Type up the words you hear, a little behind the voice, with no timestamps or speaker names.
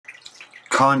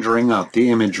conjuring up the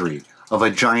imagery of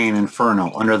a giant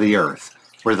inferno under the earth,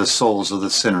 where the souls of the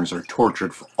sinners are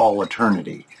tortured for all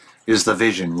eternity, is the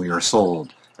vision we are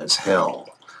sold as hell.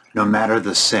 No matter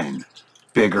the sin,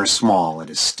 big or small, it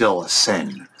is still a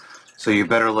sin. So you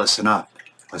better listen up,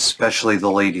 especially the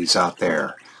ladies out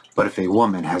there. But if a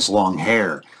woman has long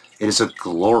hair, it is a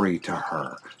glory to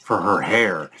her, for her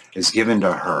hair is given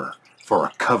to her for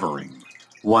a covering.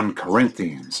 1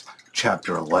 Corinthians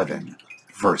chapter 11,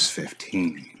 verse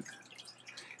 15.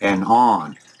 And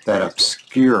on that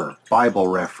obscure Bible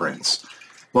reference.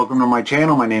 Welcome to my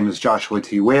channel. My name is Joshua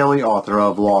T. Whaley, author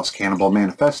of Lost Cannibal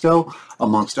Manifesto,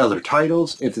 amongst other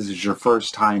titles. If this is your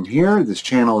first time here, this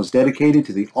channel is dedicated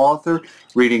to the author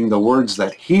reading the words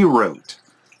that he wrote,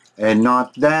 and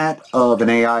not that of an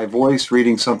AI voice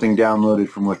reading something downloaded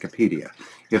from Wikipedia.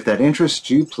 If that interests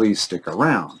you, please stick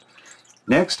around.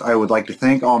 Next, I would like to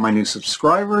thank all my new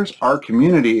subscribers. Our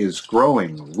community is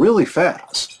growing really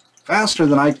fast, faster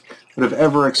than I would have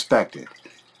ever expected.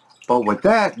 But with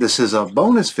that, this is a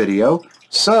bonus video.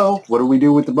 So, what do we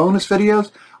do with the bonus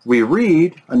videos? We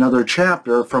read another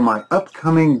chapter from my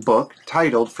upcoming book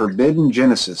titled Forbidden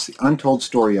Genesis, The Untold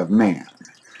Story of Man.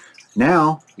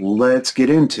 Now, let's get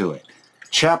into it.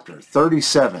 Chapter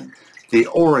 37, The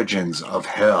Origins of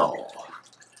Hell.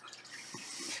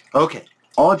 Okay,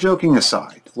 all joking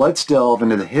aside, let's delve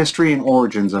into the history and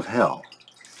origins of hell.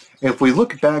 If we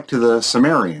look back to the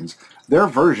Sumerians, their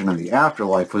version of the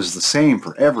afterlife was the same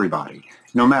for everybody,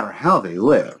 no matter how they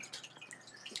lived.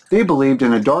 They believed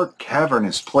in a dark,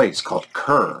 cavernous place called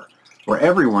Kur, where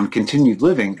everyone continued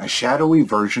living a shadowy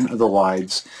version of the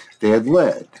lives they had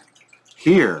led.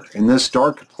 Here, in this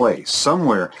dark place,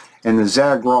 somewhere in the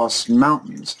Zagros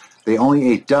Mountains, they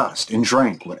only ate dust and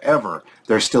drank whatever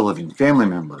their still living family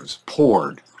members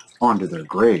poured onto their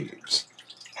graves.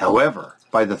 However,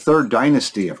 by the 3rd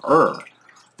dynasty of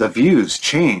the views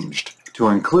changed to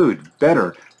include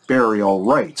better burial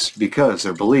rites because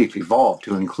their belief evolved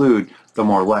to include the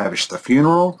more lavish the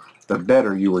funeral, the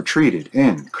better you were treated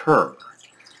in Kur.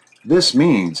 This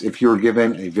means if you were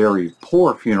given a very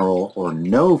poor funeral or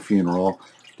no funeral,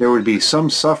 there would be some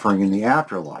suffering in the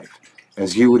afterlife,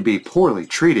 as you would be poorly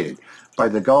treated by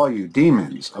the Galu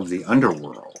demons of the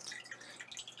underworld.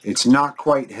 It's not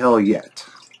quite hell yet.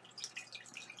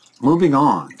 Moving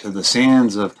on to the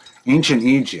sands of ancient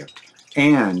Egypt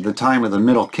and the time of the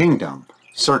Middle Kingdom,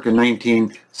 circa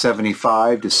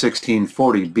 1975 to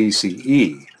 1640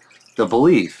 BCE, the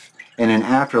belief in an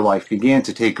afterlife began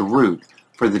to take root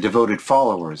for the devoted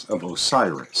followers of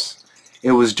Osiris.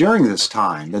 It was during this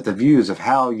time that the views of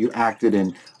how you acted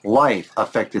in life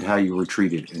affected how you were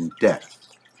treated in death.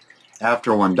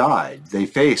 After one died, they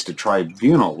faced a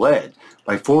tribunal led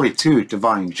by 42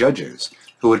 divine judges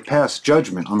who would pass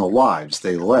judgment on the lives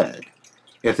they led.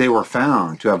 If they were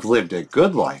found to have lived a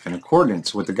good life in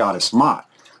accordance with the goddess Mot,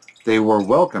 they were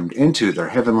welcomed into their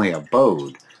heavenly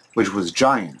abode, which was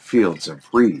giant fields of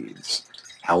reeds.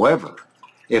 However,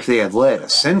 if they had led a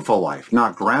sinful life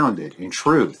not grounded in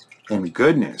truth and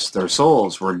goodness, their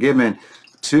souls were given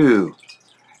to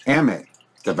Ammit,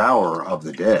 devourer of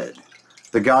the dead.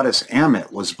 The goddess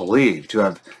Ammit was believed to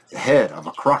have the head of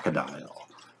a crocodile,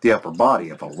 the upper body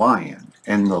of a lion,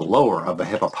 and the lower of a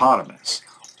hippopotamus,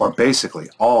 or basically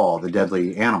all the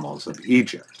deadly animals of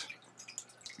Egypt.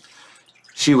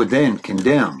 She would then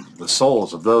condemn the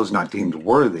souls of those not deemed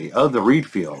worthy of the reed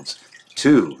fields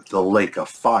to the lake of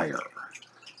fire,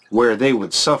 where they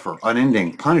would suffer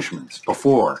unending punishments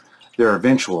before their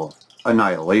eventual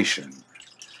annihilation.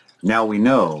 Now we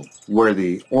know where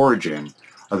the origin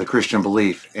of the Christian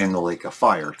belief in the lake of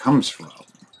fire comes from.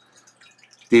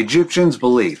 The Egyptians'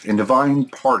 belief in divine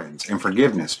pardons and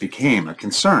forgiveness became a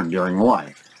concern during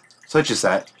life, such as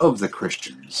that of the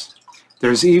Christians.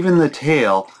 There's even the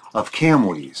tale of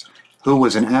Kamwes, who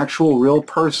was an actual real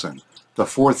person, the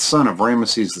 4th son of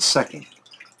Ramesses II,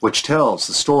 which tells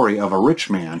the story of a rich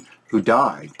man who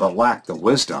died but lacked the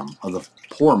wisdom of the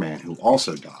poor man who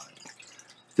also died.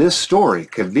 This story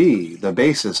could be the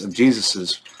basis of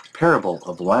Jesus' parable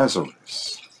of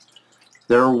Lazarus.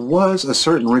 There was a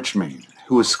certain rich man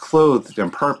who was clothed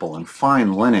in purple and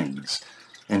fine linens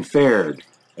and fared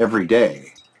every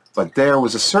day. But there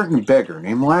was a certain beggar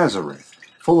named Lazarus,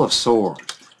 full of sores,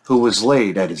 who was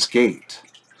laid at his gate,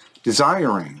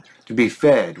 desiring to be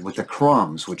fed with the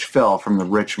crumbs which fell from the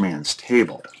rich man's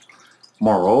table.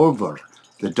 Moreover,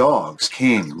 the dogs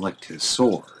came and licked his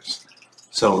sores.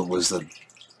 So it was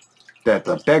that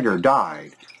the beggar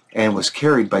died and was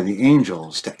carried by the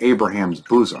angels to Abraham's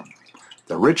bosom.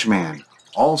 The rich man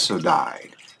also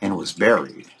died and was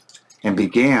buried, and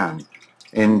began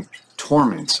in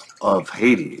torments of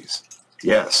Hades.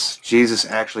 Yes, Jesus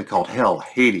actually called hell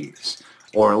Hades,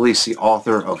 or at least the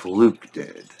author of Luke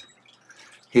did.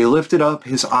 He lifted up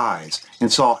his eyes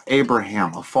and saw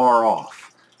Abraham afar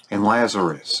off, and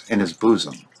Lazarus in his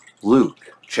bosom.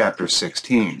 Luke chapter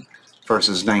 16,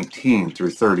 verses 19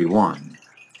 through 31.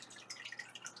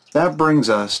 That brings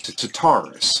us to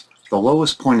Tartarus, the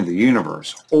lowest point of the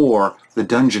universe, or the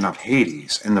dungeon of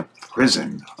Hades and the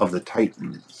prison of the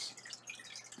Titans.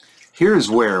 Here is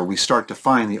where we start to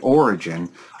find the origin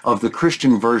of the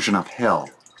Christian version of hell,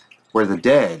 where the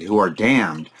dead who are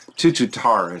damned to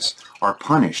Tartarus are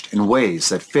punished in ways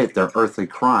that fit their earthly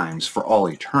crimes for all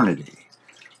eternity.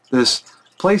 This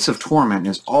place of torment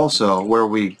is also where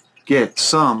we get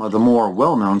some of the more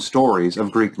well-known stories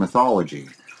of Greek mythology,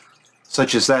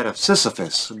 such as that of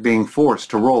Sisyphus being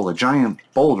forced to roll a giant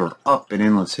boulder up an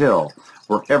endless hill,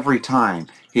 where every time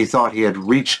he thought he had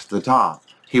reached the top,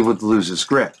 he would lose his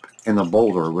grip, and the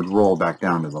boulder would roll back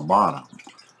down to the bottom.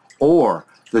 Or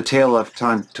the tale of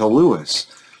Tantalus,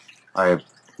 I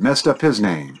messed up his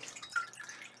name,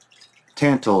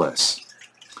 Tantalus,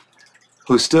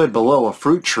 who stood below a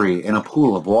fruit tree in a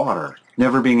pool of water,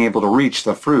 never being able to reach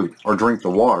the fruit or drink the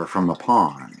water from the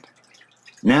pond.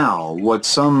 Now, what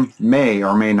some may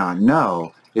or may not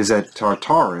know is that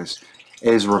Tartarus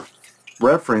is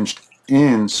referenced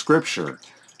in Scripture,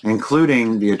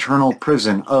 including the eternal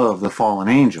prison of the fallen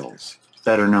angels,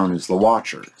 better known as the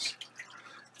Watchers.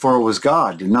 For it was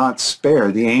God did not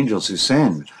spare the angels who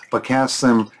sinned, but cast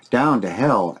them down to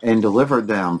hell and delivered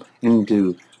them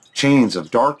into chains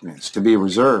of darkness to be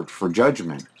reserved for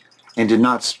judgment, and did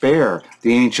not spare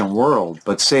the ancient world,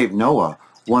 but saved Noah,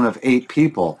 one of 8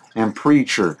 people and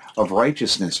preacher of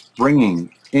righteousness,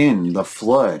 bringing in the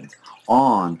flood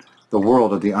on the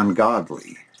world of the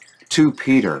ungodly. 2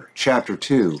 Peter chapter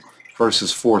 2,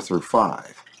 verses 4 through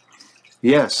 5.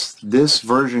 Yes, this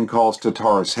version calls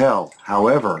Tartarus hell.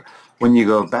 However, when you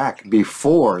go back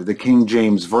before the King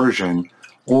James Version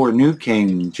or New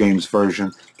King James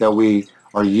Version that we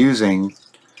are using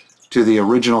to the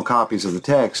original copies of the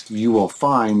text, you will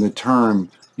find the term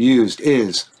used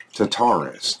is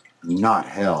Tartarus, not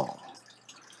hell.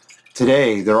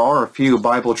 Today, there are a few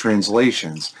Bible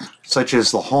translations, such as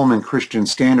the Holman Christian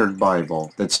Standard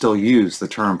Bible, that still use the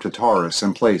term Tartarus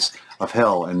in place of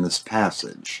hell in this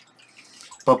passage.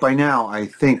 But by now, I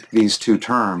think these two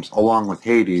terms, along with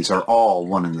Hades, are all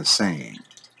one and the same.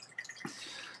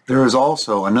 There is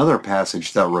also another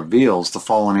passage that reveals the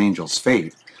fallen angel's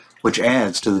fate, which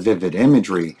adds to the vivid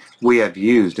imagery we have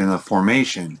used in the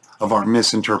formation of our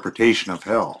misinterpretation of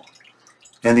hell.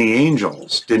 And the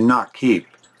angels did not keep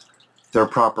their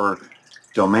proper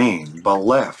domain, but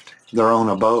left their own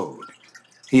abode.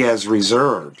 He has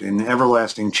reserved in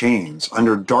everlasting chains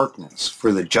under darkness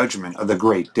for the judgment of the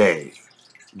great day.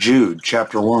 Jude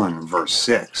chapter 1, verse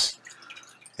 6.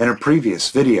 In a previous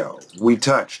video, we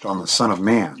touched on the Son of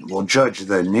Man will judge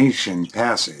the nation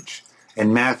passage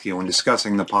in Matthew when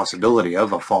discussing the possibility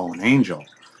of a fallen angel.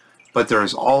 But there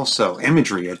is also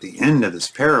imagery at the end of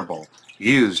this parable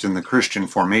used in the Christian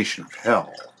formation of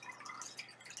hell.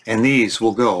 And these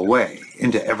will go away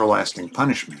into everlasting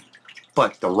punishment,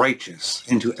 but the righteous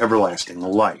into everlasting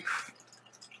life.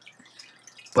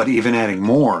 But even adding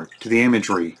more to the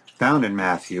imagery found in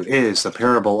Matthew is the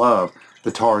parable of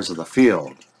the tares of the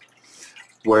field,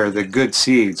 where the good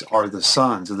seeds are the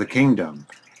sons of the kingdom,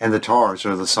 and the tares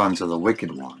are the sons of the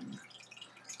wicked one.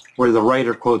 Where the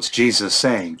writer quotes Jesus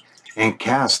saying, "And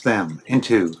cast them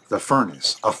into the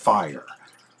furnace of fire.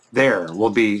 There will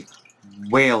be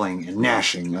wailing and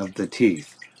gnashing of the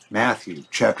teeth." Matthew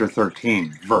chapter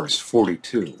 13, verse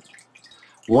 42.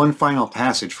 One final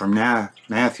passage from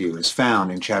Matthew is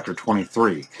found in chapter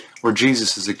 23, where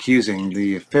Jesus is accusing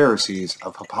the Pharisees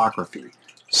of hypocrisy.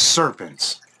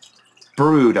 "Serpents,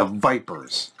 brood of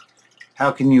vipers,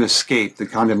 how can you escape the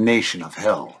condemnation of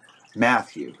hell?"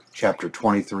 Matthew chapter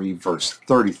 23, verse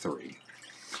 33.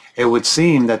 It would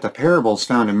seem that the parables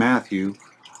found in Matthew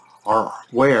are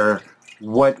where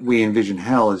what we envision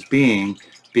hell as being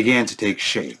began to take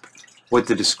shape, with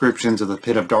the descriptions of the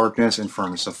pit of darkness and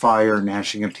furnace of fire,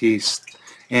 gnashing of teeth,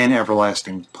 and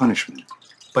everlasting punishment.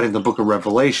 But in the book of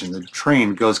Revelation, the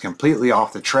train goes completely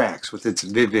off the tracks with its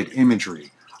vivid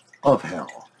imagery of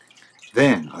hell.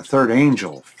 Then a third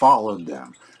angel followed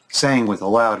them, saying with a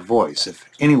loud voice, "If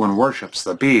anyone worships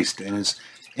the beast in his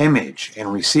image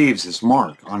and receives his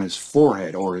mark on his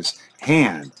forehead or his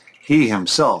hand, he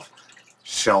himself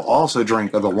shall also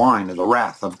drink of the wine of the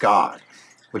wrath of God,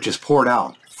 which is poured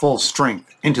out full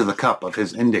strength into the cup of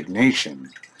his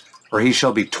indignation. For he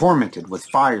shall be tormented with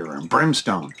fire and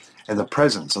brimstone in the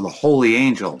presence of the holy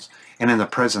angels and in the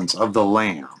presence of the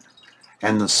Lamb.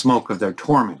 and the smoke of their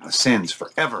torment ascends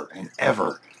forever and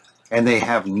ever, and they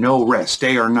have no rest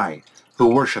day or night,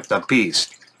 who worship the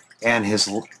beast and his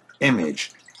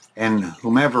image, and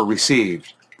whomever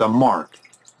received the mark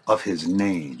of his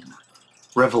name.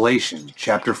 Revelation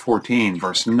chapter 14,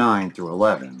 verse 9 through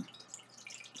 11.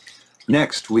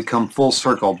 Next, we come full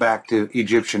circle back to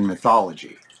Egyptian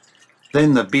mythology.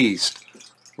 Then the beast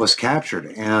was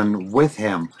captured, and with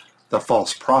him the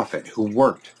false prophet who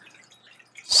worked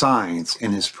signs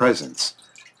in his presence,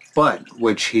 but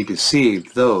which he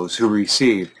deceived those who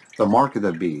received the mark of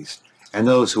the beast and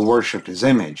those who worshipped his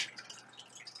image.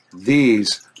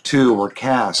 These two were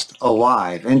cast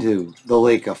alive into the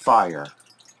lake of fire,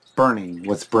 burning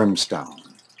with brimstone.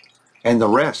 And the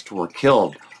rest were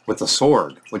killed with the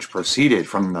sword which proceeded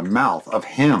from the mouth of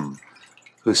him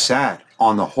who sat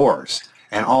on the horse,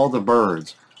 and all the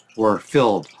birds were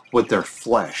filled with their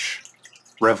flesh.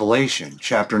 Revelation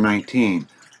chapter 19,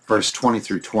 verse 20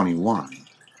 through 21.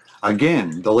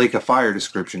 Again, the lake of fire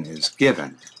description is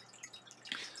given.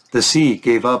 The sea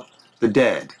gave up the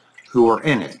dead who were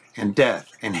in it, and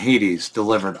death and Hades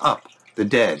delivered up the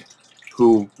dead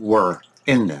who were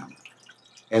in them.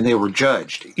 And they were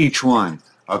judged, each one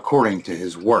according to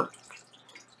his work.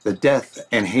 The death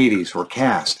and Hades were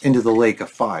cast into the lake of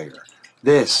fire.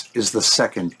 This is the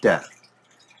second death.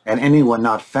 And anyone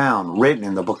not found written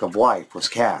in the book of life was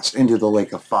cast into the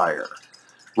lake of fire.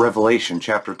 Revelation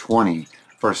chapter 20,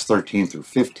 verse 13 through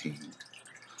 15.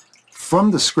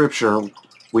 From the scripture,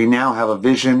 we now have a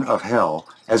vision of hell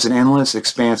as an endless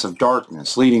expanse of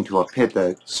darkness leading to a pit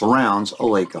that surrounds a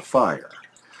lake of fire.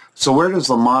 So where does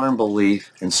the modern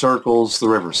belief in circles, the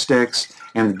river Styx,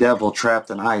 and the devil trapped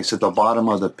in ice at the bottom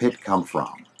of the pit come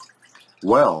from?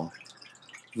 Well,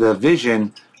 the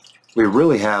vision we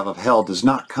really have of hell does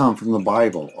not come from the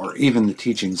Bible or even the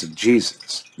teachings of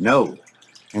Jesus. No.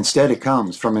 Instead, it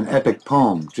comes from an epic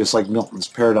poem, just like Milton's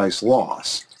Paradise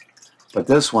Lost. But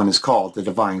this one is called The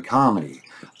Divine Comedy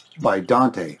by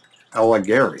Dante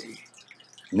Alighieri.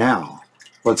 Now,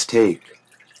 let's take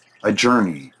a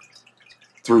journey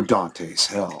through Dante's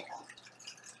hell.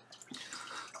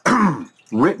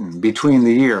 Written between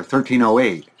the year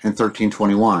 1308 and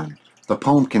 1321, the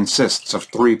poem consists of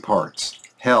 3 parts: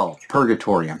 hell,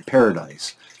 purgatory, and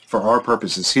paradise. For our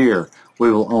purposes here,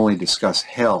 we will only discuss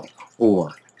hell,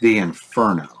 or the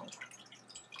Inferno.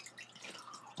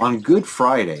 On Good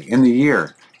Friday in the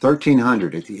year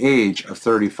 1300, at the age of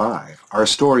 35, our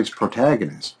story's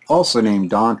protagonist, also named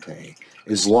Dante,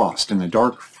 is lost in a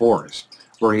dark forest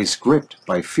where he's gripped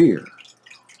by fear.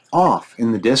 Off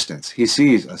in the distance, he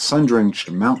sees a sun-drenched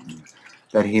mountain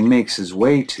that he makes his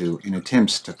way to and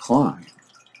attempts to climb.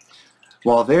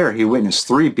 While there, he witnessed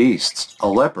 3 beasts, a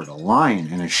leopard, a lion,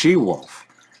 and a she-wolf,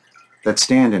 that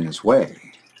stand in his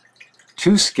way.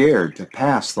 Too scared to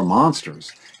pass the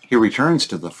monsters, he returns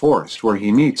to the forest where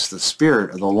he meets the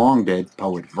spirit of the long-dead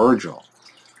poet Virgil,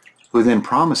 who then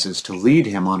promises to lead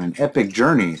him on an epic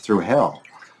journey through hell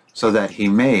so that he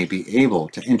may be able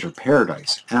to enter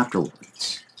paradise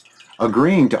afterwards.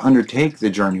 Agreeing to undertake the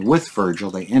journey with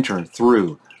Virgil, they enter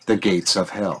through the gates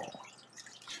of hell.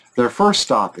 Their first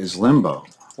stop is Limbo,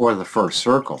 or the first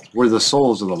circle, where the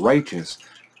souls of the righteous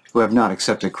who have not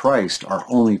accepted Christ are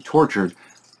only tortured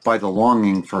by the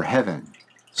longing for heaven,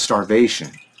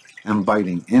 starvation, and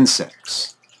biting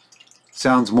insects.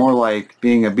 Sounds more like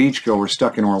being a beachgoer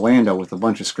stuck in Orlando with a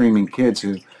bunch of screaming kids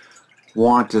who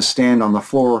want to stand on the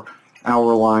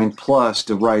 4-hour line plus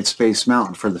to ride Space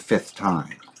Mountain for the 5th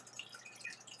time.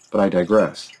 But I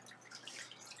digress.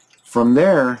 From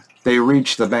there, they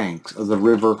reached the banks of the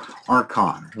river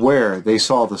Archon, where they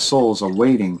saw the souls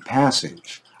awaiting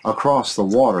passage across the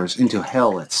waters into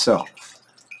hell itself.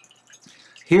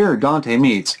 Here Dante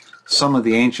meets some of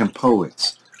the ancient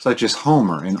poets, such as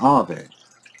Homer and Ovid,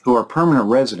 who are permanent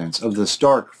residents of this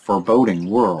dark, foreboding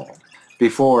world,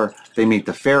 before they meet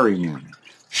the ferryman,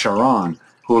 Charon,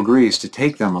 who agrees to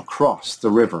take them across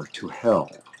the river to hell.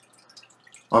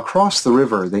 Across the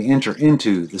river, they enter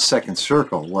into the second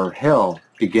circle, where hell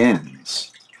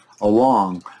begins,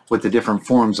 along with the different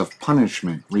forms of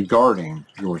punishment regarding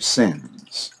your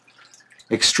sins.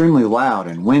 Extremely loud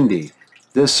and windy,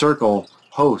 this circle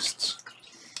hosts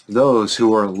those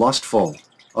who are lustful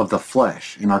of the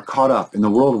flesh and are caught up in the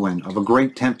whirlwind of a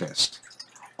great tempest.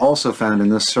 Also found in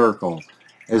this circle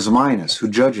is Minos, who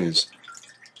judges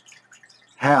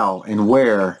how and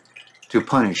where to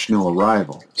punish new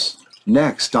arrivals.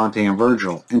 Next, Dante and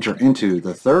Virgil enter into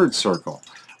the third circle,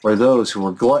 where those who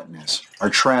are gluttonous are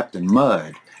trapped in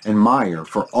mud and mire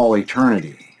for all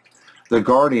eternity. The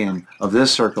guardian of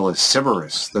this circle is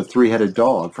Cerberus, the 3-headed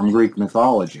dog from Greek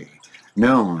mythology,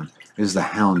 known as the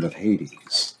Hound of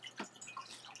Hades.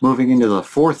 Moving into the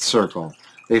fourth circle,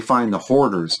 they find the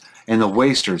hoarders and the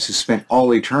wasters who spent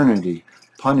all eternity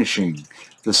punishing,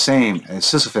 the same as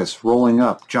Sisyphus rolling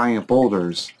up giant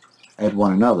boulders at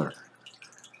one another.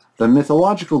 The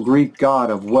mythological Greek god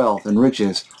of wealth and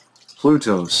riches,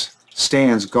 Plutos,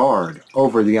 stands guard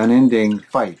over the unending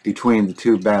fight between the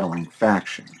two battling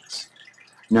factions.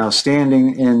 Now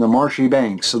standing in the marshy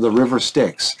banks of the river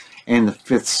Styx and the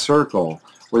fifth circle,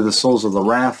 where the souls of the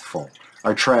wrathful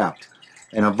are trapped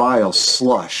in a vile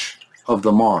slush of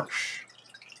the marsh.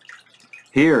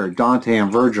 Here, Dante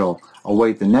and Virgil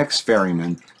await the next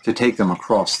ferryman to take them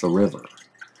across the river.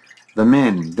 The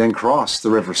men then cross the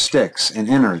river Styx and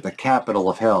enter the capital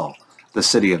of hell, the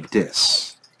city of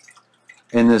Dis.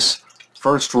 In this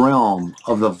first realm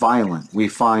of the violent, we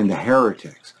find the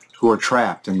heretics who are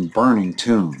trapped in burning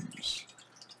tombs.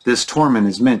 This torment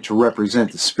is meant to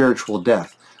represent the spiritual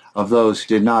death of those who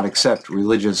did not accept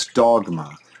religious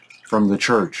dogma from the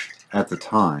church at the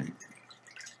time.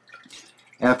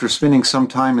 After spending some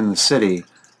time in the city,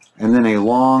 and then a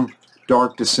long,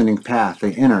 dark descending path,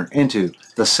 they enter into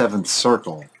the seventh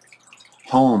circle,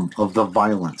 home of the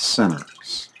violent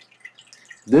sinners.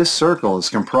 This circle is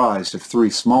comprised of three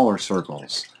smaller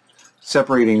circles,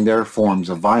 separating their forms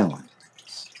of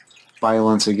violence.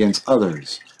 Violence against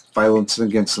others, violence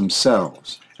against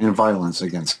themselves, and violence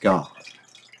against God.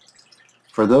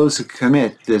 For those who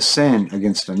commit this sin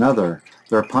against another,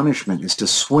 their punishment is to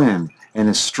swim in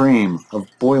a stream of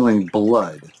boiling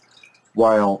blood,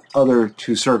 while other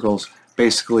two circles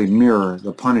basically mirror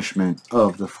the punishment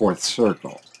of the fourth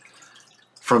circle.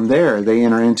 From there, they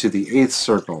enter into the eighth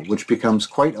circle, which becomes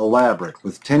quite elaborate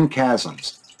with 10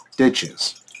 chasms,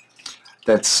 ditches,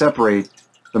 that separate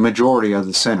the majority of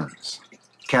the sinners.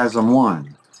 Chasm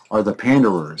 1 are the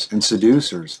panderers and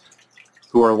seducers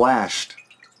who are lashed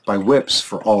by whips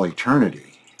for all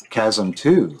eternity. Chasm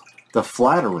 2, the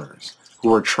flatterers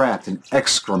who are trapped in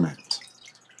excrement.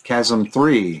 Chasm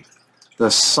 3, the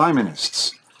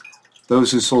simonists,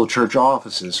 those who sold church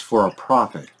offices for a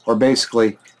profit, or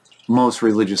basically most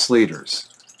religious leaders,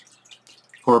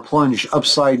 who are plunged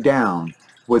upside down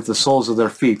with the soles of their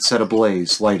feet set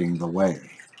ablaze, lighting the way.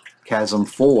 Chasm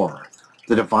 4,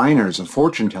 the diviners and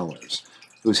fortune tellers,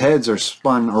 whose heads are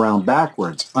spun around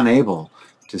backwards, unable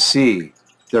to see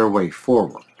their way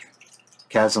forward.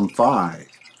 Chasm 5,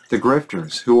 the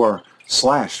grifters, who are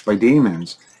slashed by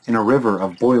demons in a river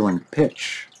of boiling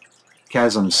pitch.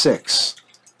 Chasm 6,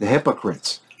 the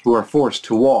hypocrites, who are forced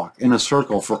to walk in a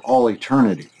circle for all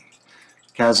eternity.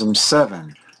 Chasm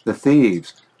 7, the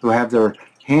thieves, who have their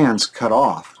hands cut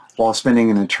off while spending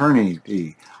an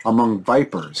eternity among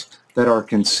vipers that are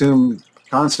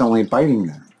constantly biting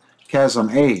them. Chasm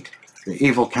 8, the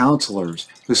evil counselors,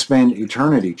 who spend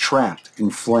eternity trapped in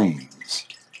flames.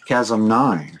 Chasm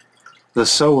 9, the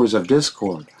sowers of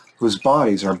discord, whose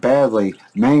bodies are badly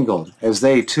mangled as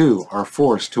they too are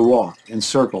forced to walk in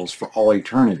circles for all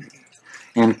eternity.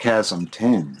 And Chasm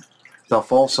 10, the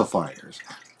falsifiers,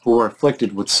 who are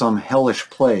afflicted with some hellish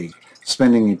plague,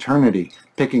 spending eternity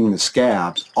picking the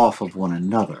scabs off of one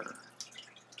another.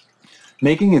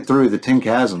 Making it through the 10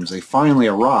 chasms, they finally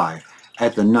arrive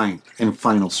at the ninth and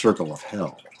final circle of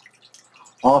hell.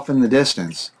 Off in the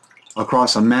distance,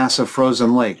 across a massive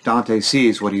frozen lake, Dante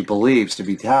sees what he believes to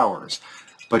be towers,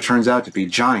 but turns out to be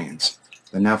giants.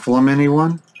 The Nephilim,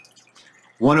 anyone?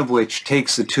 One of which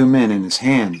takes the two men in his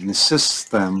hand and assists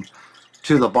them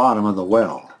to the bottom of the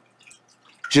well.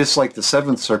 Just like the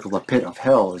seventh circle, the pit of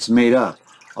hell is made up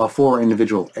of 4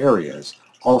 individual areas,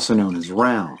 also known as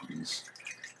rounds.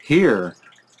 Here,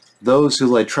 those who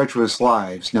led treacherous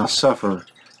lives now suffer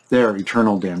their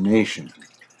eternal damnation.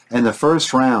 And the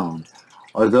first round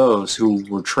are those who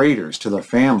were traitors to their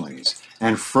families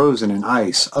and frozen in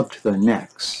ice up to their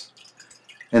necks.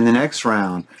 In the next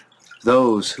round,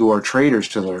 those who are traitors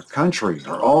to their country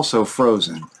are also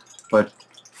frozen, but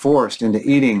forced into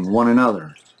eating one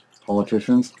another.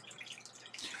 Politicians.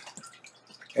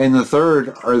 And the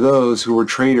third are those who were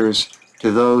traitors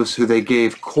to those who they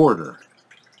gave quarter.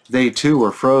 They too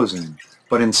were frozen,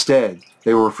 but instead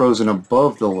they were frozen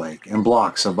above the lake in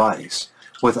blocks of ice,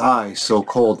 with eyes so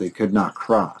cold they could not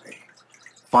cry.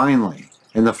 Finally,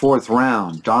 in the fourth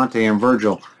round, Dante and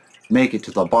Virgil make it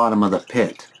to the bottom of the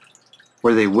pit,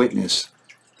 where they witness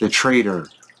the traitor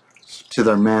to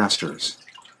their masters,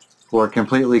 who are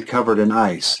completely covered in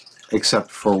ice,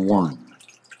 except for one,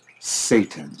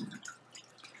 Satan.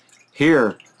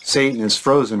 Here, Satan is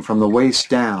frozen from the waist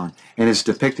down and is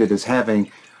depicted as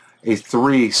having a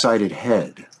 3-sided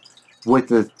head. With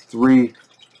the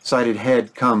 3-sided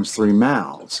head comes 3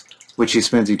 mouths, which he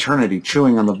spends eternity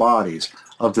chewing on the bodies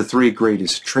of the 3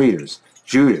 greatest traitors,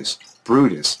 Judas,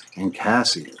 Brutus, and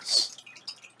Cassius.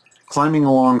 Climbing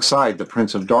alongside the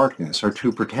Prince of Darkness, our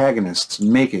two protagonists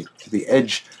make it to the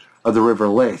edge of the River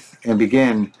Lethe and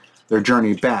begin their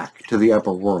journey back to the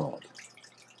upper world.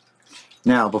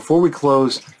 Now, before we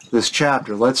close this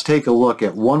chapter, let's take a look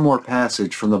at one more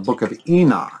passage from the book of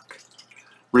Enoch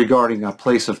regarding a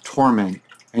place of torment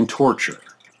and torture.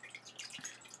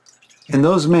 And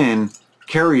those men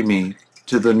carried me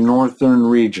to the northern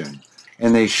region,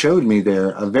 and they showed me there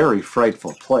a very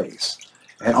frightful place.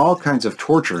 And all kinds of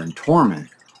torture and torment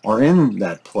are in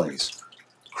that place,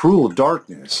 cruel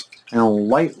darkness and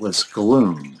lightless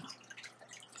gloom.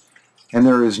 And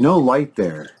there is no light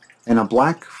there, and a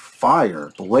black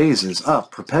fire blazes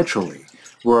up perpetually,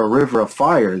 where a river of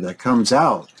fire that comes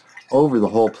out over the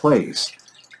whole place.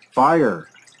 Fire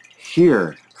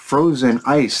here, frozen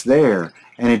ice there,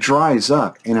 and it dries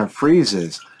up and it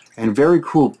freezes, and very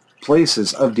cruel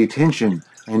places of detention,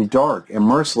 and dark and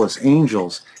merciless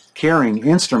angels carrying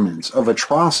instruments of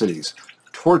atrocities,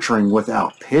 torturing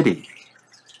without pity.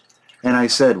 And I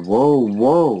said, "Whoa,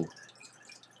 whoa,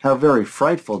 how very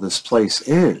frightful this place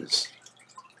is."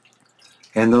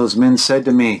 And those men said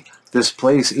to me, "This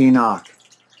place, Enoch,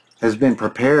 has been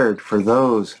prepared for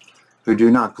those who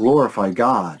do not glorify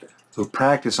God, who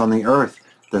practice on the earth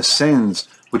the sins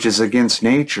which is against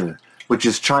nature, which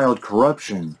is child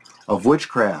corruption, of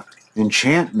witchcraft,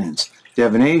 enchantments,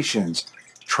 divinations,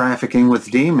 trafficking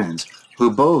with demons, who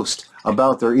boast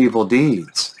about their evil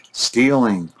deeds,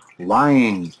 stealing,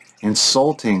 lying,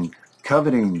 insulting,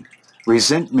 coveting,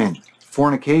 resentment,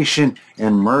 fornication,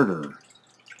 and murder,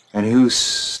 and who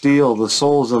steal the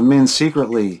souls of men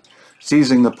secretly,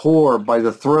 seizing the poor by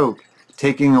the throat,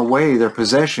 taking away their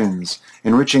possessions,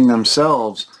 enriching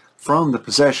themselves from the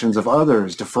possessions of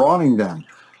others, defrauding them,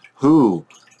 who,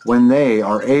 when they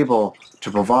are able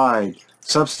to provide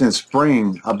substance,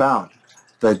 bring about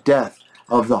the death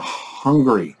of the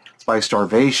hungry by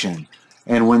starvation,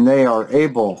 and when they are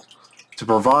able to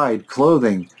provide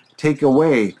clothing, take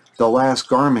away the last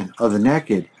garment of the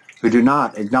naked, who do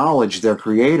not acknowledge their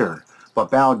Creator, but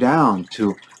bow down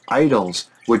to idols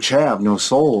which have no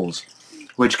souls,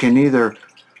 which can neither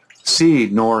see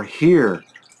nor hear,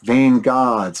 vain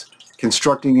gods,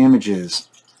 constructing images,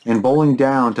 and bowing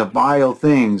down to vile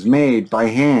things made by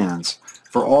hands.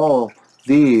 For all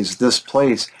these, this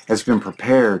place has been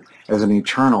prepared as an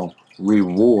eternal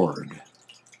reward."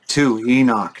 2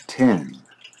 Enoch 10.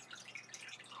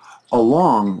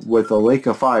 Along with the lake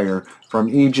of fire from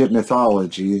Egypt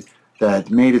mythology that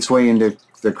made its way into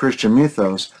the Christian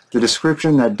mythos, the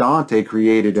description that Dante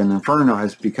created in Inferno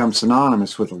has become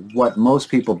synonymous with what most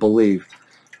people believe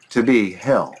to be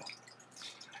hell.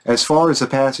 As far as the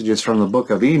passages from the book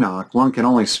of Enoch, one can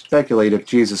only speculate if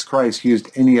Jesus Christ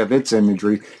used any of its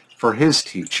imagery for his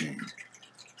teaching.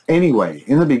 Anyway,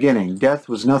 in the beginning, death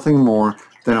was nothing more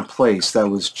than a place that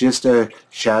was just a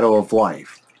shadow of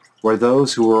life, where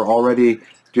those who were already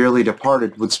dearly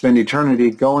departed would spend eternity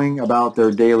going about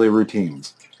their daily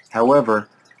routines. However,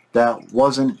 that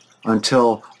wasn't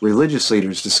until religious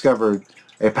leaders discovered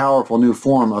a powerful new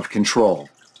form of control: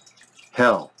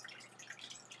 hell.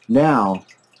 Now,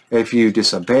 if you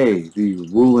disobey the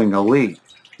ruling elite,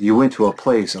 you enter a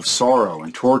place of sorrow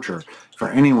and torture for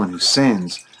anyone who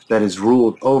sins, that is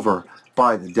ruled over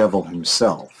by the devil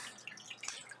himself.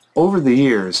 Over the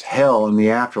years, hell and the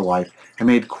afterlife have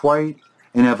made quite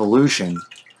an evolution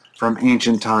from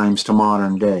ancient times to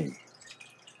modern day.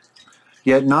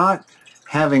 Yet not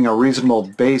having a reasonable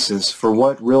basis for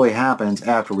what really happens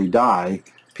after we die,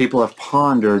 people have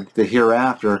pondered the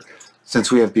hereafter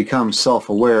since we have become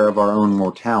self-aware of our own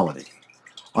mortality.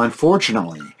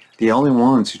 Unfortunately, the only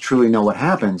ones who truly know what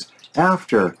happens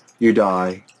after you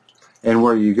die and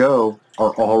where you go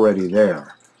are already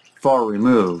there, far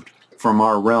removed from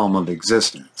our realm of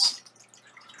existence.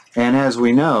 And as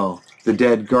we know, the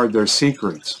dead guard their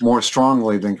secrets more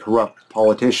strongly than corrupt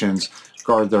politicians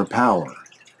guard their power.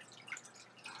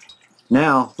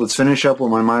 Now, let's finish up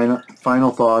with my final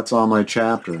thoughts on my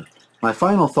chapter. My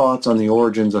final thoughts on the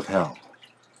origins of hell.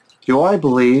 Do I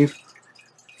believe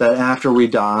that after we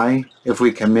die, if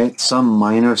we commit some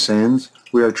minor sins,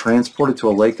 we are transported to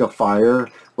a lake of fire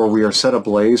where we are set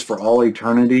ablaze for all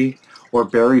eternity, or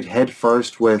buried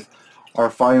headfirst with our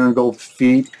fire and gold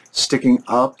feet sticking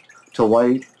up to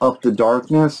light up the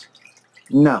darkness?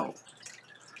 No.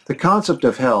 The concept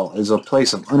of hell as a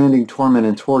place of unending torment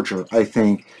and torture, I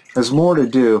think, has more to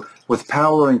do with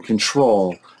power and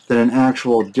control than an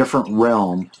actual different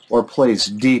realm or place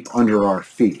deep under our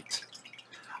feet.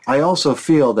 I also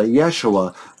feel that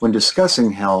Yeshua, when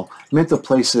discussing hell, meant the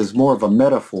place as more of a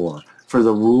metaphor for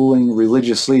the ruling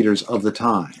religious leaders of the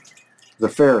time, the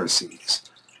Pharisees.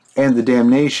 and the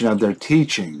damnation of their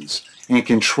teachings and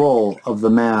control of the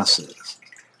masses.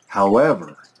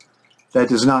 However, that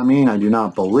does not mean I do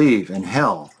not believe in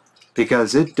hell,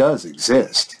 because it does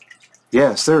exist.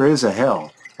 Yes, there is a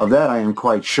hell. Of that I am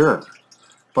quite sure.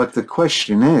 But the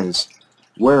question is,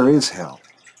 where is hell?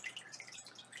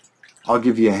 I'll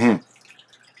give you a hint.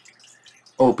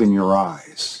 Open your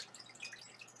eyes.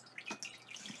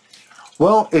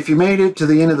 Well, if you made it to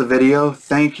the end of the video,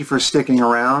 thank you for sticking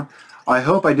around. I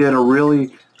hope I did a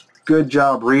really good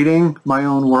job reading my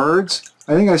own words.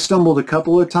 I think I stumbled a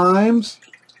couple of times,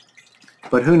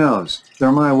 but who knows?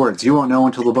 They're my words. You won't know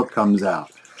until the book comes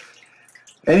out.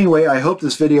 Anyway, I hope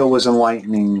this video was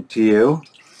enlightening to you.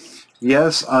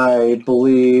 Yes, I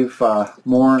believe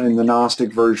more in the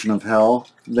Gnostic version of hell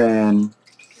than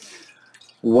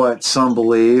what some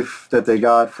believe that they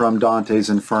got from Dante's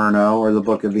Inferno or the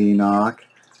Book of Enoch,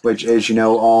 which, as you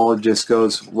know, all just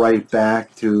goes right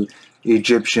back to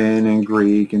Egyptian and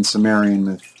Greek and Sumerian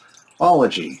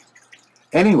mythology.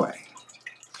 Anyway,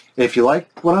 if you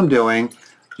like what I'm doing,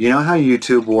 you know how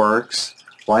YouTube works.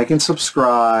 Like and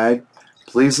subscribe.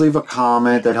 Please leave a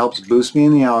comment that helps boost me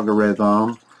in the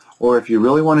algorithm. Or if you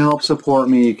really want to help support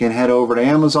me, you can head over to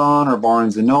Amazon or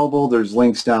Barnes & Noble. There's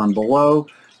links down below.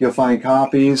 You'll find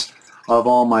copies of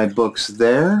all my books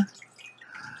there.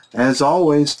 As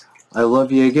always, I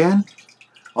love you again.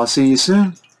 I'll see you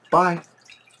soon. Bye.